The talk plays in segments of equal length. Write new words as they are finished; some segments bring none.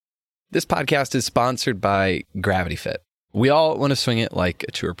This podcast is sponsored by Gravity Fit. We all want to swing it like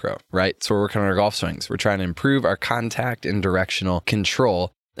a tour pro, right? So we're working on our golf swings. We're trying to improve our contact and directional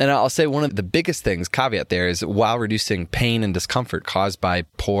control. And I'll say one of the biggest things, caveat there, is while reducing pain and discomfort caused by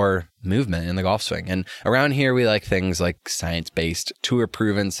poor movement in the golf swing. And around here, we like things like science-based,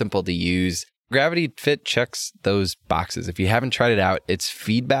 tour-proven, simple to use. Gravity Fit checks those boxes. If you haven't tried it out, it's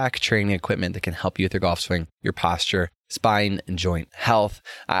feedback training equipment that can help you with your golf swing, your posture, spine, and joint health.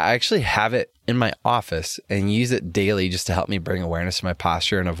 I actually have it in my office and use it daily just to help me bring awareness to my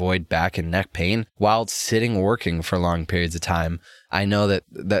posture and avoid back and neck pain while sitting working for long periods of time. I know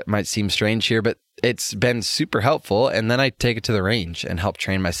that might seem strange here, but it's been super helpful. And then I take it to the range and help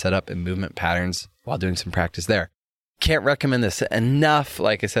train my setup and movement patterns while doing some practice there. Can't recommend this enough.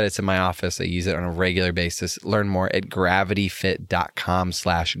 Like I said, it's in my office. I use it on a regular basis. Learn more at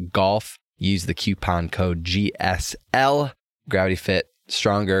gravityfit.com/golf. Use the coupon code GSL. Gravity Fit,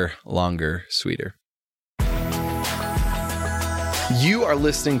 stronger, longer, sweeter. You are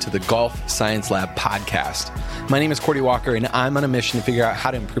listening to the Golf Science Lab podcast. My name is Cordy Walker, and I'm on a mission to figure out how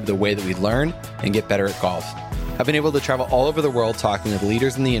to improve the way that we learn and get better at golf. I've been able to travel all over the world talking with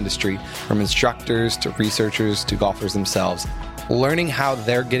leaders in the industry, from instructors to researchers to golfers themselves, learning how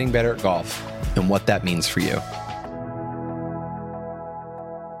they're getting better at golf and what that means for you.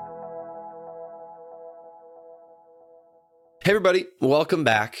 Hey, everybody. Welcome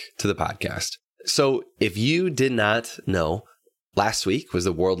back to the podcast. So if you did not know, last week was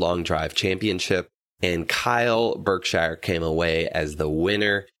the World Long Drive Championship, and Kyle Berkshire came away as the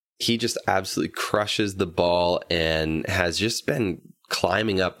winner. He just absolutely crushes the ball and has just been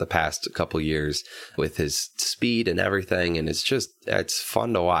climbing up the past couple years with his speed and everything. And it's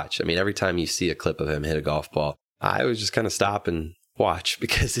fun to watch. I mean, every time you see a clip of him hit a golf ball, I would just kind of stop and watch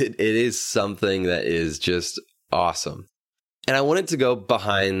because it is something that is just awesome. And I wanted to go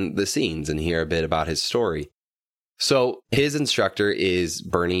behind the scenes and hear a bit about his story. So his instructor is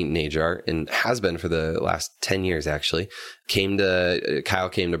Bernie Najar, and has been for the last 10 years, actually. Kyle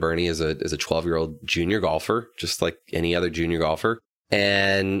came to Bernie as a 12-year-old junior golfer, just like any other junior golfer.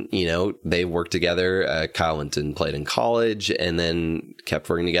 And, they worked together. Kyle went and played in college and then kept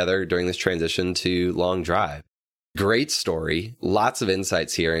working together during this transition to Long Drive. Great story. Lots of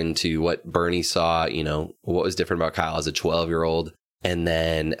insights here into what Bernie saw, what was different about Kyle as a 12-year-old, and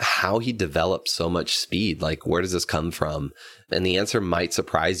then how he developed so much speed. Like, where does this come from? And the answer might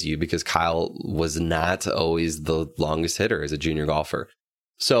surprise you because Kyle was not always the longest hitter as a junior golfer.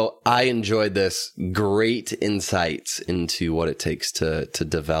 So I enjoyed this. Great insights into what it takes to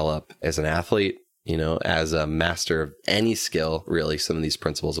develop as an athlete. As a master of any skill, really, some of these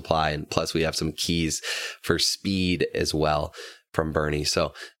principles apply. And plus, we have some keys for speed as well from Bernie.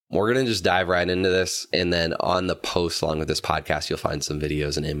 So we're going to just dive right into this. And then on the post along with this podcast, you'll find some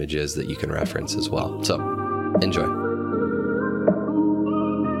videos and images that you can reference as well. So enjoy.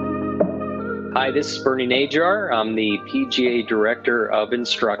 Hi, this is Bernie Najar. I'm the PGA Director of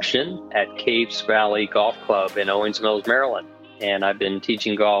Instruction at Caves Valley Golf Club in Owings Mills, Maryland. And I've been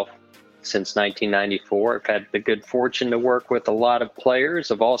teaching golf since 1994. I've had the good fortune to work with a lot of players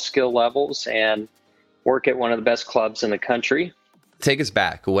of all skill levels and work at one of the best clubs in the country. Take us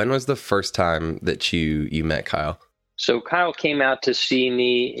back. When was the first time that you met Kyle? So Kyle came out to see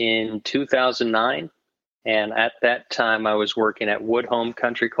me in 2009. And at that time, I was working at Woodhome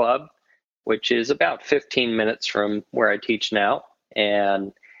Country Club, which is about 15 minutes from where I teach now.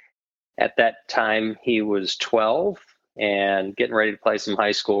 And at that time, he was 12. And getting ready to play some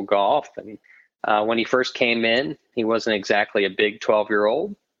high school golf. And when he first came in, he wasn't exactly a big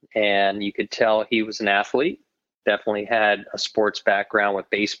 12-year-old. And you could tell he was an athlete. Definitely had a sports background with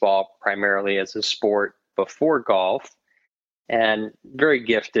baseball primarily as a sport before golf. And very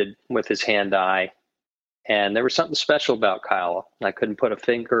gifted with his hand-eye. And there was something special about Kyle. I couldn't put a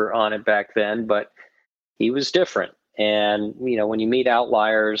finger on it back then, but he was different. And, when you meet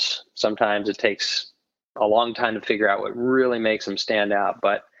outliers, sometimes it takes a long time to figure out what really makes him stand out.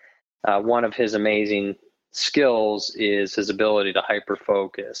 But one of his amazing skills is his ability to hyper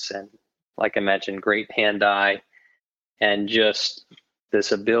focus. And like I mentioned, great hand-eye and just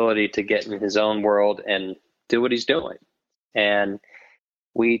this ability to get in his own world and do what he's doing. And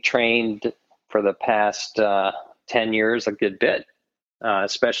we trained for the past 10 years a good bit,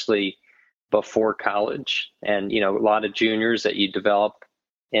 especially before college. And, a lot of juniors that you develop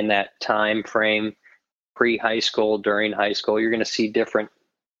in that time frame, pre-high school, during high school, you're going to see different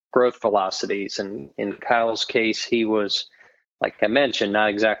growth velocities. And in Kyle's case, he was, like I mentioned, not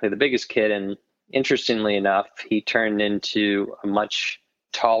exactly the biggest kid. And interestingly enough, he turned into a much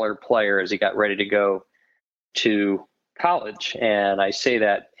taller player as he got ready to go to college. And I say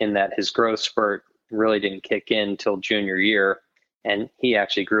that in that his growth spurt really didn't kick in till junior year. And he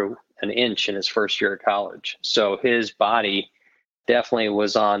actually grew an inch in his first year of college. So his body definitely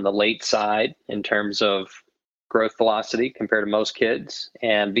was on the late side in terms of growth velocity compared to most kids.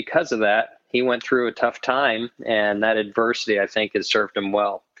 And because of that, he went through a tough time, and that adversity, I think, has served him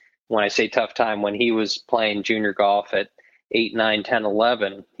well. When I say tough time, when he was playing junior golf at 8, 9, 10,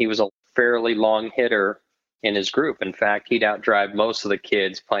 11, he was a fairly long hitter in his group. In fact, he'd outdrive most of the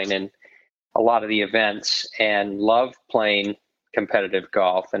kids playing in a lot of the events and loved playing competitive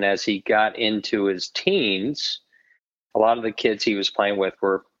golf. And as he got into his teens, a lot of the kids he was playing with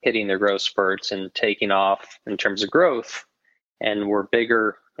were hitting their growth spurts and taking off in terms of growth and were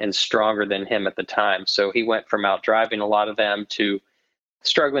bigger and stronger than him at the time. So he went from outdriving a lot of them to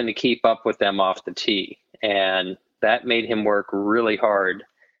struggling to keep up with them off the tee. And that made him work really hard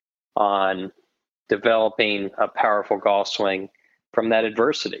on developing a powerful golf swing from that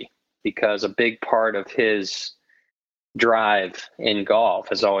adversity, because a big part of his drive in golf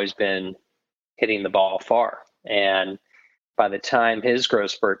has always been hitting the ball far. And by the time his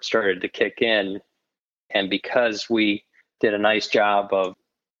growth spurt started to kick in, and because we did a nice job of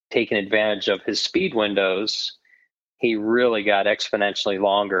taking advantage of his speed windows, he really got exponentially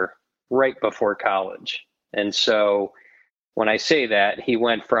longer right before college. And so when I say that, he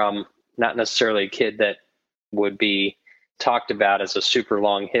went from not necessarily a kid that would be talked about as a super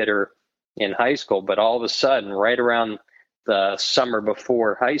long hitter in high school, but all of a sudden, right around the summer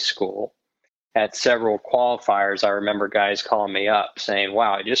before high school, at several qualifiers, I remember guys calling me up saying,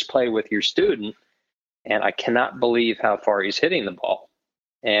 wow, I just played with your student and I cannot believe how far he's hitting the ball.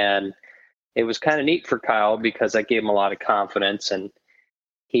 And it was kind of neat for Kyle because I gave him a lot of confidence, and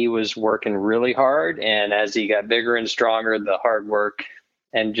he was working really hard. And as he got bigger and stronger, the hard work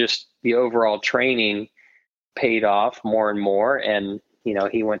and just the overall training paid off more and more. And, you know,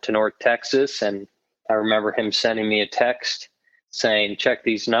 he went to North Texas, and I remember him sending me a text saying, check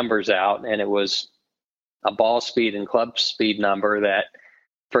these numbers out. And it was a ball speed and club speed number that,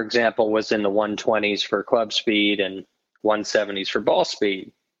 for example, was in the 120s for club speed and 170s for ball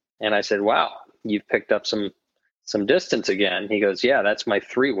speed. And I said, wow, you've picked up some distance again. He goes, yeah, that's my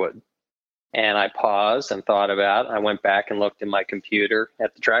 3-wood. And I paused and thought about it. I went back and looked in my computer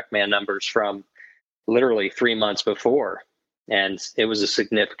at the TrackMan numbers from literally 3 months before, and it was a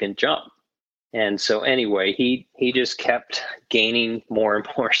significant jump. And so anyway, he just kept gaining more and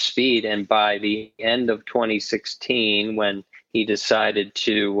more speed. And by the end of 2016, when he decided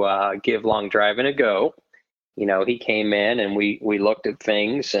to give long driving a go, you know, he came in and we looked at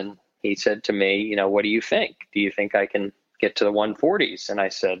things, and he said to me, you know, what do you think? Do you think I can get to the 140s? And I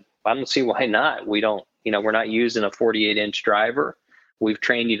said, I don't see why not. We don't, you know, we're not using a 48-inch driver. We've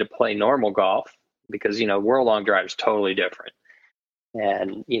trained you to play normal golf because, you know, World Long Drive is totally different.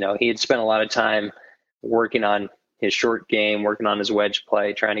 And, you know, he had spent a lot of time working on his short game, working on his wedge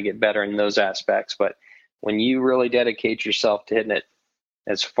play, trying to get better in those aspects. But when you really dedicate yourself to hitting it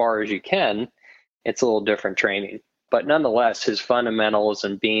as far as you can, it's a little different training. But nonetheless, his fundamentals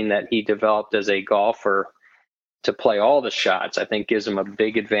and being that he developed as a golfer to play all the shots, I think gives him a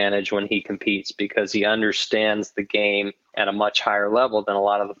big advantage when he competes, because he understands the game at a much higher level than a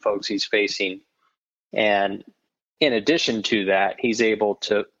lot of the folks he's facing. And in addition to that, he's able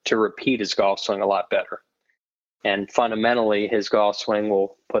to repeat his golf swing a lot better. And fundamentally, his golf swing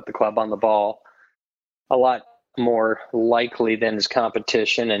will put the club on the ball a lot more likely than his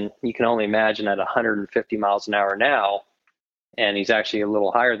competition. And you can only imagine at 150 miles an hour now, and he's actually a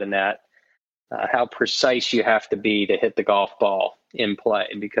little higher than that, how precise you have to be to hit the golf ball in play.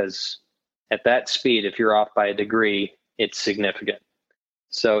 Because at that speed, if you're off by a degree, it's significant.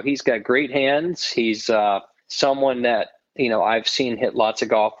 So he's got great hands. He's someone that, you know, I've seen hit lots of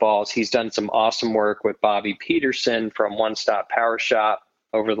golf balls. He's done some awesome work with Bobby Peterson from One Stop Power Shop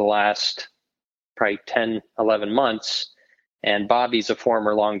over the last probably 10, 11 months. And Bobby's a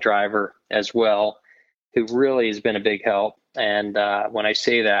former long driver as well, who really has been a big help. And when I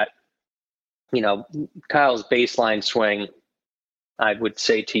say that, you know, Kyle's baseline swing, I would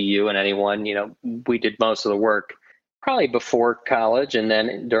say to you and anyone, you know, we did most of the work probably before college, and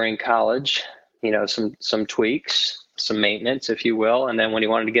then during college, you know, some tweaks, some maintenance, if you will. And then when he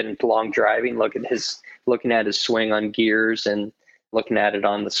wanted to get into long driving, looking at his swing on gears and looking at it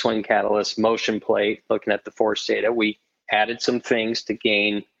on the Swing Catalyst motion plate, looking at the force data, we added some things to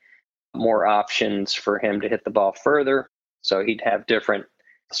gain more options for him to hit the ball further. So he'd have different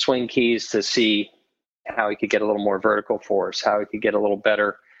swing keys to see how he could get a little more vertical force, how he could get a little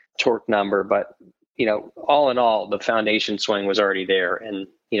better torque number. But, you know, all in all, the foundation swing was already there. And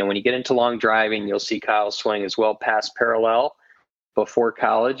when you get into long driving, you'll see Kyle swing as well past parallel. Before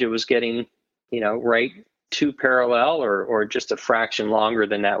college, it was getting, right to parallel or just a fraction longer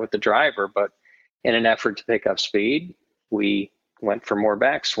than that with the driver. But in an effort to pick up speed, we went for more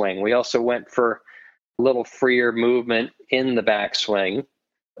backswing. We also went for a little freer movement in the backswing.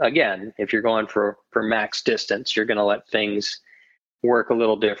 Again, if you're going for max distance, you're going to let things work a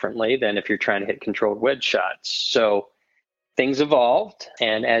little differently than if you're trying to hit controlled wedge shots. So things evolved.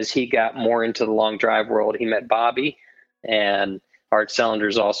 And as he got more into the long drive world, he met Bobby, and Art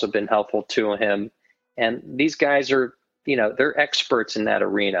Sellender's also been helpful to him. And these guys are, they're experts in that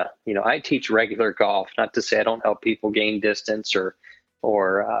arena. I teach regular golf, not to say I don't help people gain distance or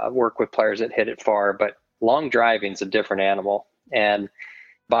work with players that hit it far, but long driving is a different animal. And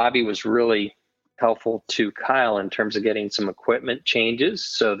Bobby was really helpful to Kyle in terms of getting some equipment changes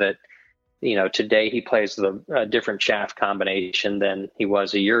so that, today he plays with a different shaft combination than he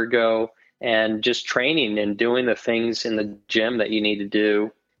was a year ago. And just training and doing the things in the gym that you need to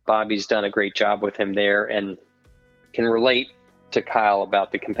do. Bobby's done a great job with him there and can relate to Kyle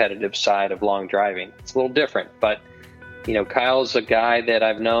about the competitive side of long driving. It's a little different, but Kyle's a guy that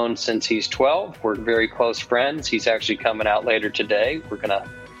I've known since he's 12. We're very close friends. He's actually coming out later today. We're going to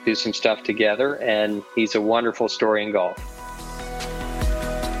do some stuff together, and he's a wonderful story in golf.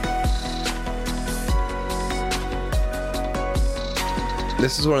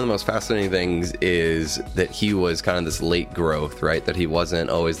 This is one of the most fascinating things is that he was kind of this late growth, right? That he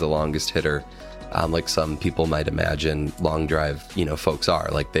wasn't always the longest hitter, like some people might imagine long drive, folks are.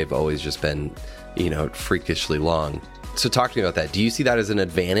 Like they've always just been, freakishly long. So talk to me about that. Do you see that as an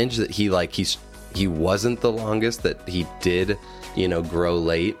advantage that he wasn't the longest, that he did, grow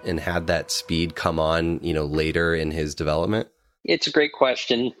late and had that speed come on, later in his development? It's a great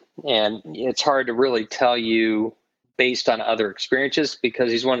question. And it's hard to really tell you based on other experiences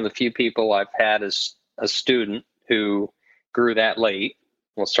because he's one of the few people I've had as a student who grew that late.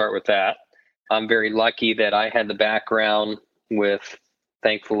 We'll start with that. I'm very lucky that I had the background with,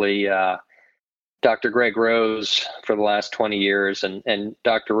 thankfully, Dr. Greg Rose for the last 20 years. And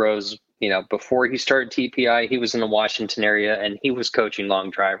Dr. Rose, before he started TPI, he was in the Washington area and he was coaching long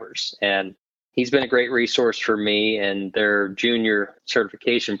drivers. And he's been a great resource for me and their junior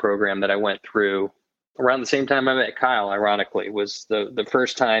certification program that I went through around the same time I met Kyle, ironically, was the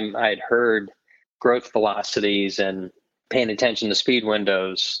first time I had heard growth velocities and paying attention to speed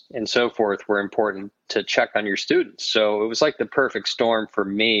windows and so forth were important to check on your students. So it was like the perfect storm for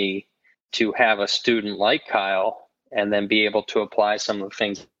me to have a student like Kyle and then be able to apply some of the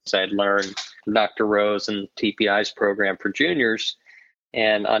things I'd learned from Dr. Rose and TPI's program for juniors.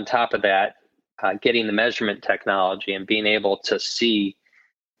 And on top of that, getting the measurement technology and being able to see,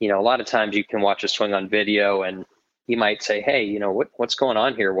 a lot of times you can watch a swing on video and you might say, hey, what's going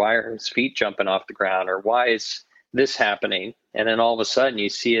on here? Why are his feet jumping off the ground? Or why is this happening? And then all of a sudden you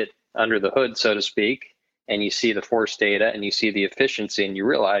see it under the hood, so to speak, and you see the force data and you see the efficiency and you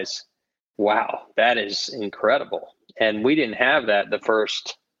realize, wow, that is incredible. And we didn't have that the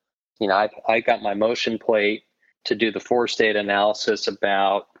first, I got my motion plate to do the force data analysis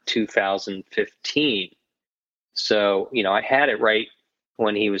about 2015. So, I had it right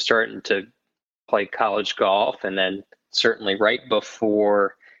when he was starting to play college golf, and then certainly right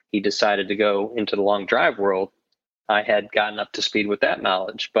before he decided to go into the long drive world, I had gotten up to speed with that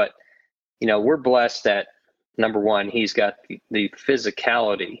knowledge. But, we're blessed that, number one, he's got the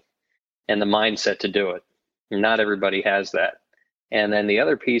physicality and the mindset to do it. Not everybody has that. And then the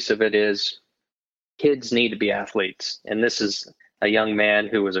other piece of it is kids need to be athletes. And this is a young man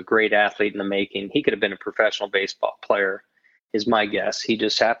who was a great athlete in the making. He could have been a professional baseball player, is my guess. He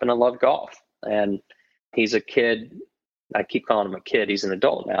just happened to love golf. And he's a kid, I keep calling him a kid, he's an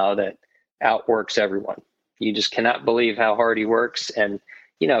adult now, that outworks everyone. You just cannot believe how hard he works. And,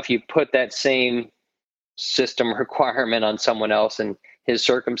 if you put that same system requirement on someone else and his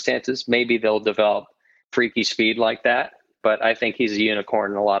circumstances, maybe they'll develop freaky speed like that. But I think he's a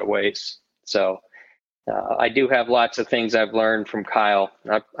unicorn in a lot of ways. So I do have lots of things I've learned from Kyle.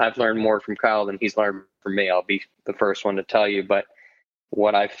 I've learned more from Kyle than he's learned from me. I'll be the first one to tell you. But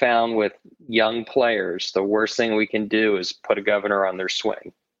what I found with young players, the worst thing we can do is put a governor on their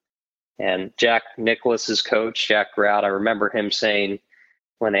swing. And Jack Nicklaus's coach, Jack Grout, I remember him saying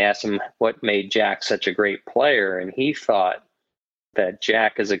when they asked him what made Jack such a great player, and he thought that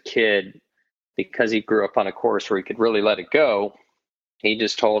Jack as a kid, because he grew up on a course where he could really let it go, he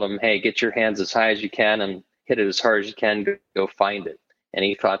just told him, hey, get your hands as high as you can and hit it as hard as you can, go find it. And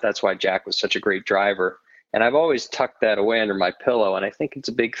he thought that's why Jack was such a great driver. And I've always tucked that away under my pillow. And I think it's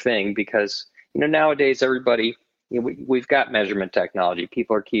a big thing because, nowadays everybody we've got measurement technology.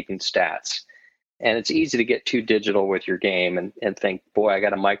 People are keeping stats. And it's easy to get too digital with your game and think, boy, I got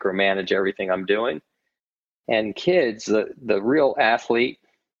to micromanage everything I'm doing. And kids, the real athlete,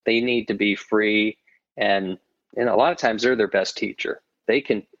 they need to be free. And a lot of times they're their best teacher. They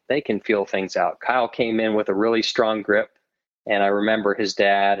can feel things out. Kyle came in with a really strong grip. And I remember his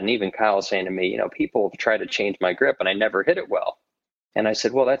dad and even Kyle saying to me, people try to change my grip and I never hit it well. And I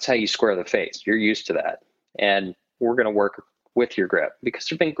said, well, that's how you square the face. You're used to that. And we're going to work with your grip, because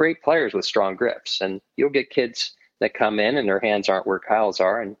there've been great players with strong grips, and you'll get kids that come in and their hands aren't where Kyle's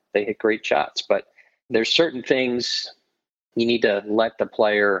are and they hit great shots. But there's certain things you need to let the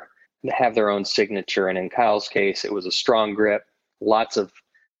player have their own signature. And in Kyle's case, it was a strong grip, lots of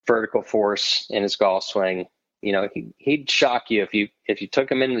vertical force in his golf swing. He'd shock you if you took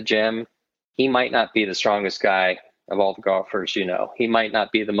him in the gym. He might not be the strongest guy of all the golfers. He might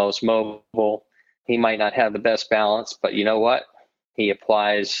not be the most mobile. He might not have the best balance, but you know what? He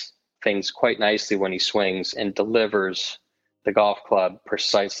applies things quite nicely when he swings and delivers the golf club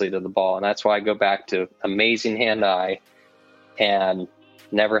precisely to the ball. And that's why I go back to amazing hand-eye, and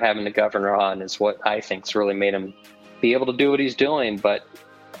never having the governor on is what I think's really made him be able to do what he's doing. But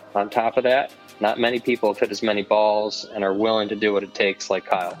on top of that, not many people have hit as many balls and are willing to do what it takes like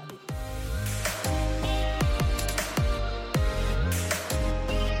Kyle.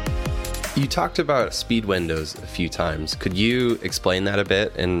 You talked about speed windows a few times. Could you explain that a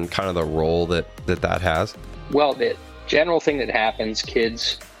bit and kind of the role that has? Well, the general thing that happens,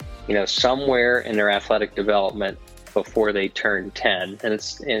 kids, somewhere in their athletic development before they turn 10,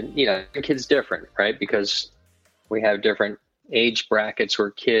 and kids different, right? Because we have different age brackets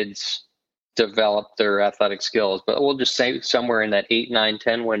where kids develop their athletic skills. But we'll just say somewhere in that 8, 9,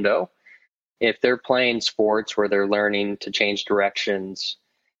 10 window, if they're playing sports where they're learning to change directions,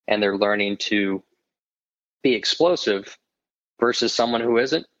 and they're learning to be explosive versus someone who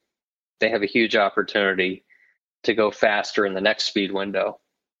isn't, they have a huge opportunity to go faster in the next speed window.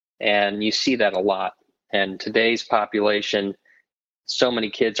 And you see that a lot. And today's population, so many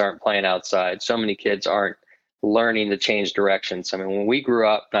kids aren't playing outside. So many kids aren't learning to change directions. I mean, when we grew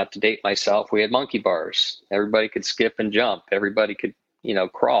up, not to date myself, we had monkey bars. Everybody could skip and jump. Everybody could,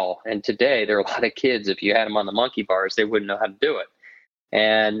 crawl. And today there are a lot of kids, if you had them on the monkey bars, they wouldn't know how to do it.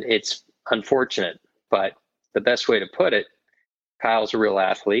 And it's unfortunate, but the best way to put it, Kyle's a real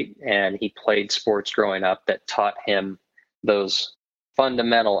athlete, and he played sports growing up that taught him those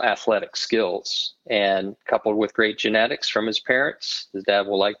fundamental athletic skills, and coupled with great genetics from his parents. His dad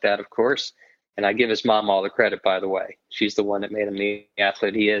will like that, of course. And I give his mom all the credit, by the way. She's the one that made him the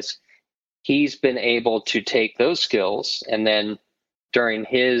athlete he is. He's been able to take those skills, and then during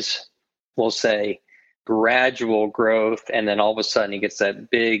his, we'll say, gradual growth, and then all of a sudden he gets that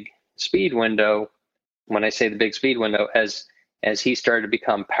big speed window. When I say the big speed window, as he started to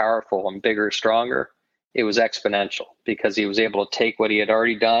become powerful and bigger, stronger, it was exponential, because he was able to take what he had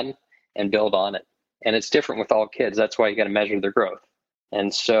already done and build on it. And it's different with all kids. That's why you got to measure their growth.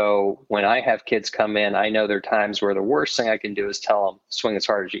 And so when I have kids come in, I know there are times where the worst thing I can do is tell them, swing as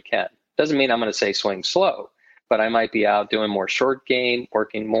hard as you can. Doesn't mean I'm going to say swing slow, but I might be out doing more short game,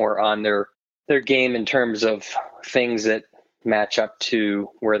 working more on their game in terms of things that match up to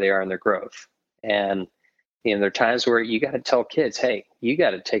where they are in their growth. And there are times where you got to tell kids, hey, you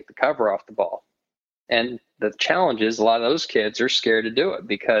got to take the cover off the ball. And the challenge is a lot of those kids are scared to do it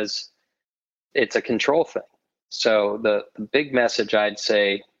because it's a control thing. So the big message I'd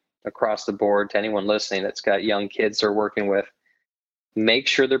say across the board to anyone listening that's got young kids they're working with, make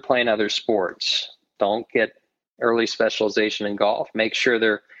sure they're playing other sports. Don't get early specialization in golf. Make sure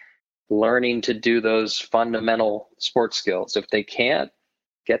they're learning to do those fundamental sports skills. If they can't,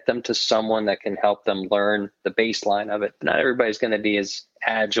 get them to someone that can help them learn the baseline of it. Not everybody's going to be as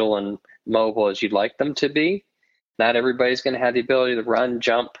agile and mobile as you'd like them to be. Not everybody's going to have the ability to run,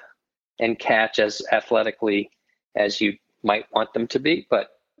 jump, and catch as athletically as you might want them to be,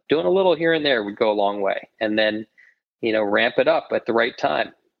 but doing a little here and there would go a long way. And then, ramp it up at the right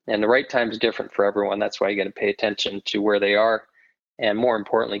time. And the right time is different for everyone. That's why you got to pay attention to where they are. And more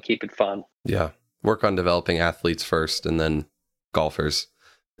importantly, keep it fun. Yeah. Work on developing athletes first and then golfers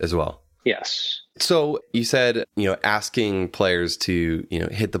as well. Yes. So you said, asking players to,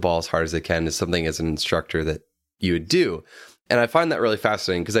 hit the ball as hard as they can is something as an instructor that you would do. And I find that really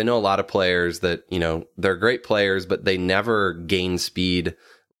fascinating because I know a lot of players that, they're great players, but they never gain speed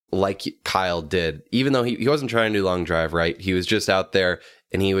like Kyle did, even though he wasn't trying to do long drive, right? He was just out there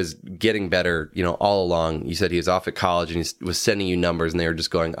and he was getting better, all along. You said he was off at college and he was sending you numbers and they were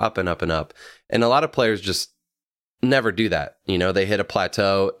just going up and up and up. And a lot of players just never do that. They hit a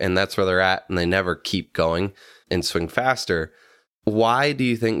plateau and that's where they're at and they never keep going. and swing faster. Why do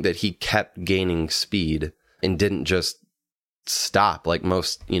you think that he kept gaining speed and didn't just stop like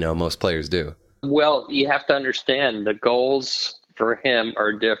most players do? Well, you have to understand the goals for him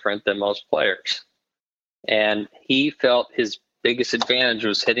are different than most players. And he felt his biggest advantage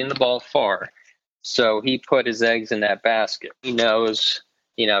was hitting the ball far. So he put his eggs in that basket. He knows,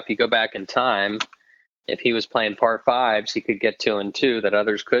 if you go back in time, if he was playing par fives, he could get 2 and 2 that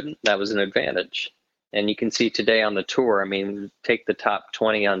others couldn't. That was an advantage. And you can see today on the tour, take the top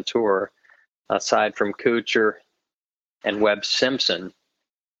 20 on tour, aside from Kuchar and Webb Simpson,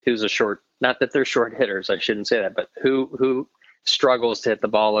 who's not that they're short hitters, I shouldn't say that, but who struggles to hit the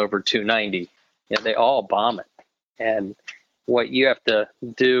ball over 290. They all bomb it. And what you have to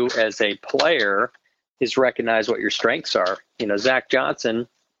do as a player is recognize what your strengths are. Zach Johnson,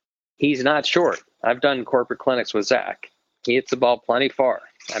 he's not short. I've done corporate clinics with Zach. He hits the ball plenty far.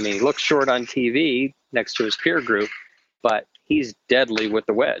 He looks short on TV next to his peer group, but he's deadly with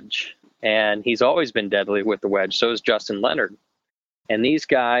the wedge. And he's always been deadly with the wedge. So is Justin Leonard. And these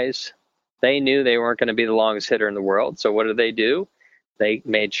guys, they knew they weren't going to be the longest hitter in the world. So what do? They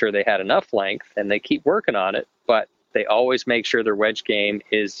made sure they had enough length, and they keep working on it, but they always make sure their wedge game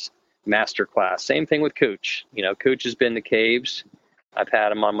is masterclass. Same thing with Cooch. Cooch has been to Caves. I've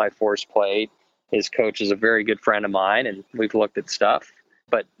had him on my force plate. His coach is a very good friend of mine, and we've looked at stuff.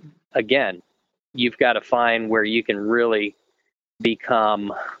 But again, you've got to find where you can really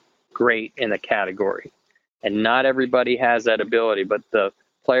become great in a category. And not everybody has that ability, but the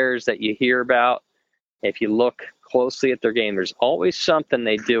players that you hear about, if you look closely at their game, there's always something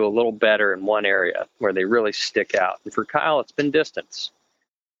they do a little better in one area where they really stick out. And for Kyle, it's been distance.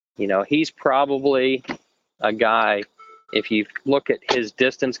 He's probably a guy, if you look at his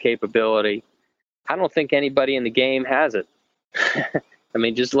distance capability, I don't think anybody in the game has it.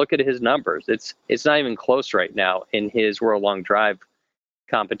 Just look at his numbers. It's not even close right now in his World Long Drive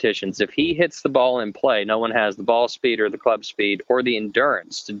competitions. If he hits the ball in play, no one has the ball speed or the club speed or the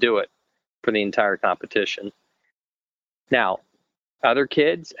endurance to do it for the entire competition. Now, other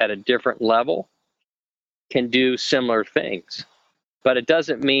kids at a different level can do similar things, but it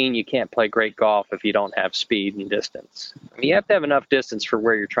doesn't mean you can't play great golf if you don't have speed and distance. You have to have enough distance for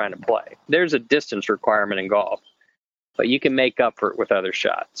where you're trying to play. There's a distance requirement in golf, but you can make up for it with other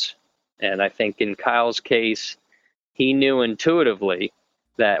shots. And I think in Kyle's case, he knew intuitively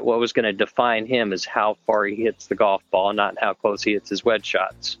that what was going to define him is how far he hits the golf ball, not how close he hits his wedge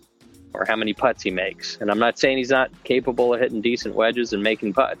shots or how many putts he makes. And I'm not saying he's not capable of hitting decent wedges and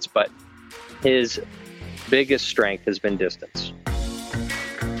making putts, but his biggest strength has been distance.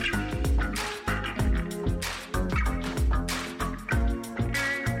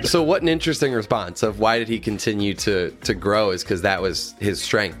 So what an interesting response of why did he continue to grow is because that was his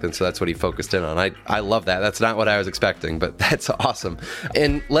strength. And so that's what he focused in on. I love that. That's not what I was expecting, but that's awesome.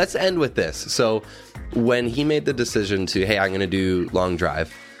 And let's end with this. So when he made the decision to, hey, I'm going to do long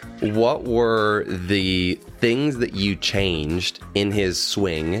drive, what were the things that you changed in his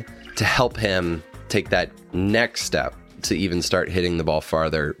swing to help him take that next step to even start hitting the ball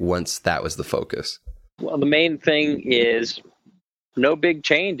farther once that was the focus? Well, the main thing is no big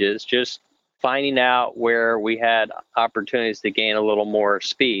changes, just finding out where we had opportunities to gain a little more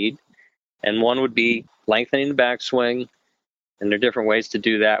speed. And one would be lengthening the backswing. And there are different ways to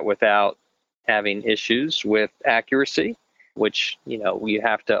do that without having issues with accuracy, which, you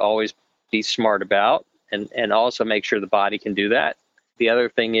have to always be smart about and also make sure the body can do that. The other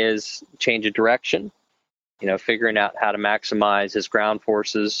thing is change of direction, figuring out how to maximize his ground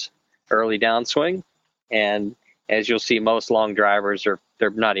forces early downswing. And as you'll see, most long drivers they're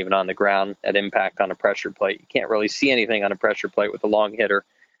not even on the ground at impact on a pressure plate. You can't really see anything on a pressure plate with a long hitter,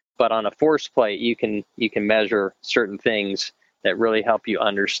 but on a force plate, you can measure certain things that really help you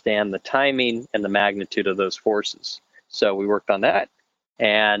understand the timing and the magnitude of those forces. So we worked on that,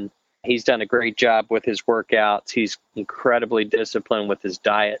 and he's done a great job with his workouts. He's incredibly disciplined with his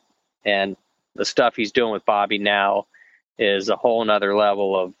diet, and the stuff he's doing with Bobby now is a whole nother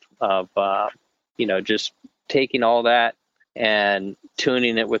level of just taking all that and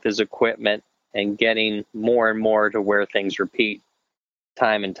tuning it with his equipment and getting more and more to where things repeat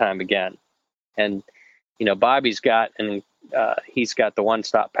time and time again. And, Bobby's got, he's got the One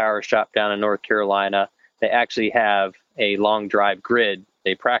Stop Power Shop down in North Carolina. They actually have a long drive grid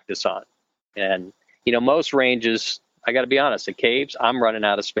they practice on. And, most ranges, I got to be honest, at Caves, I'm running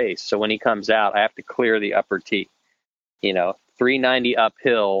out of space. So when he comes out, I have to clear the upper tee. 390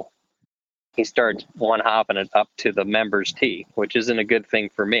 uphill, he starts one hopping it up to the members tee, which isn't a good thing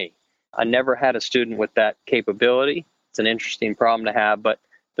for me. I never had a student with that capability. It's an interesting problem to have, but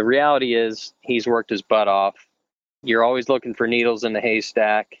the reality is he's worked his butt off You're always looking for needles in the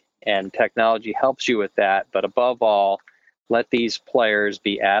haystack, and technology helps you with that. But above all, let these players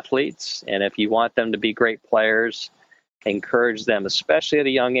be athletes. And if you want them to be great players, encourage them, especially at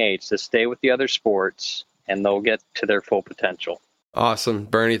a young age, to stay with the other sports, and they'll get to their full potential. Awesome.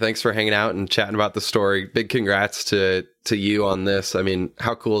 Bernie, thanks for hanging out and chatting about the story. Big congrats to you on this. I mean,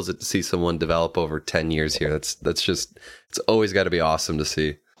 how cool is it to see someone develop over 10 years here? That's just, it's always got to be awesome to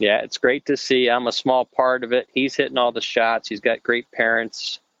see. Yeah, it's great to see. I'm a small part of it. He's hitting all the shots. He's got great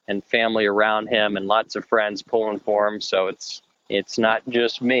parents and family around him and lots of friends pulling for him. So it's not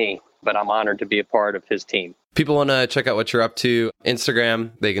just me, but I'm honored to be a part of his team. People want to check out what you're up to.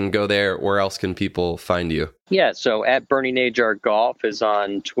 Instagram, they can go there. Where else can people find you? Yeah, so at Bernie Najar Golf is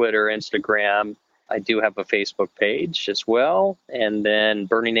on Twitter, Instagram. I do have a Facebook page as well. And then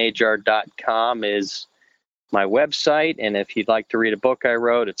BernieNajar.com is my website. And if you'd like to read a book I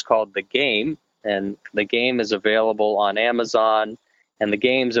wrote, it's called The Game. And The Game is available on Amazon. And The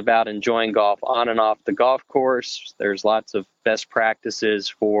Game's about enjoying golf on and off the golf course. There's lots of best practices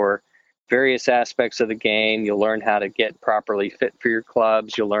for various aspects of the game. You'll learn how to get properly fit for your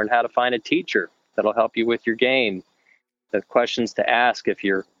clubs. You'll learn how to find a teacher that'll help you with your game. The questions to ask if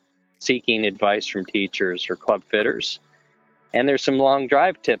you're seeking advice from teachers or club fitters. And there's some long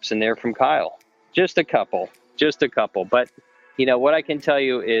drive tips in there from Kyle. Just a couple. But, what I can tell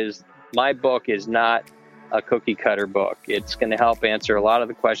you is my book is not a cookie cutter book. It's going to help answer a lot of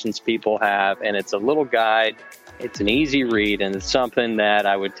the questions people have. And it's a little guide. It's an easy read, and it's something that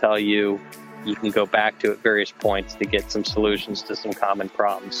I would tell you can go back to at various points to get some solutions to some common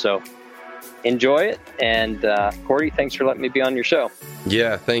problems. So enjoy it. And Cordy, thanks for letting me be on your show.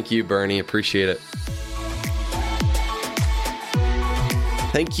 Yeah, thank you, Bernie. Appreciate it.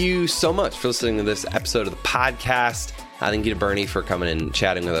 Thank you so much for listening to this episode of the podcast. Thank you to Bernie for coming and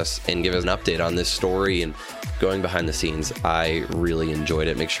chatting with us and giving us an update on this story and going behind the scenes. I really enjoyed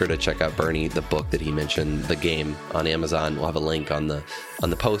it. Make sure to check out Bernie, the book that he mentioned, The Game, on Amazon. We'll have a link on the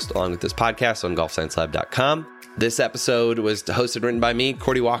post along with this podcast on golfsciencelab.com. This episode was hosted and written by me,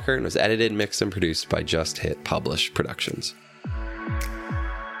 Cordy Walker, and was edited, mixed, and produced by Just Hit Publish Productions.